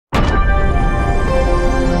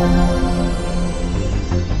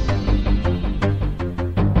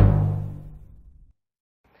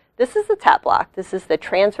This is the TAP block. This is the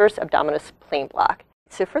Transversus Abdominis Plane block.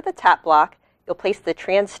 So for the TAP block, you'll place the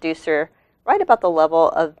transducer right about the level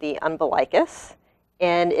of the umbilicus.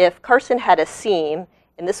 And if Carson had a seam,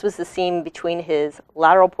 and this was the seam between his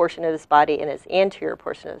lateral portion of his body and his anterior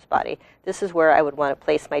portion of his body, this is where I would want to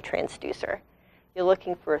place my transducer. You're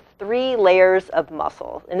looking for 3 layers of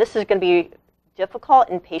muscle. And this is going to be difficult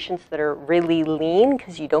in patients that are really lean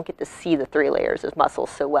because you don't get to see the 3 layers of muscle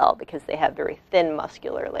so well because they have very thin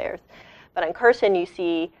muscular layers. But on Carson, you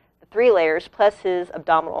see the 3 layers plus his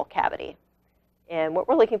abdominal cavity. And what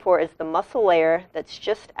we're looking for is the muscle layer that's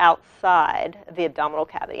just outside of the abdominal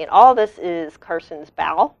cavity. And all this is Carson's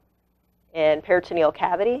bowel and peritoneal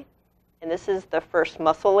cavity. And this is the first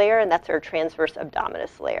muscle layer, and that's our transverse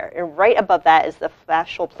abdominis layer. And right above that is the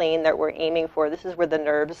fascial plane that we're aiming for. This is where the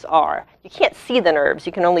nerves are. You can't see the nerves.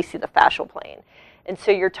 You can only see the fascial plane. And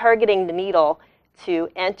so you're targeting the needle to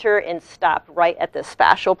enter and stop right at this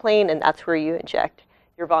fascial plane, and that's where you inject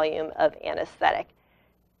your volume of anesthetic.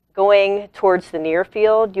 Going towards the near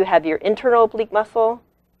field, you have your internal oblique muscle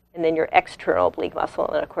and then your external oblique muscle,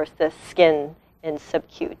 and of course the skin and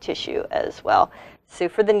subcutaneous tissue as well. So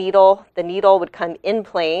for the needle would come in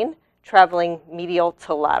plane, traveling medial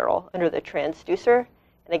to lateral under the transducer.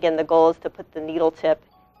 And again, the goal is to put the needle tip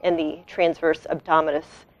in the transverse abdominis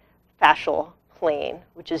fascial plane,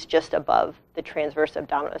 which is just above the transverse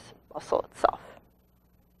abdominis muscle itself.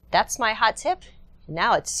 That's my hot tip.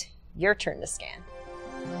 Now it's your turn to scan.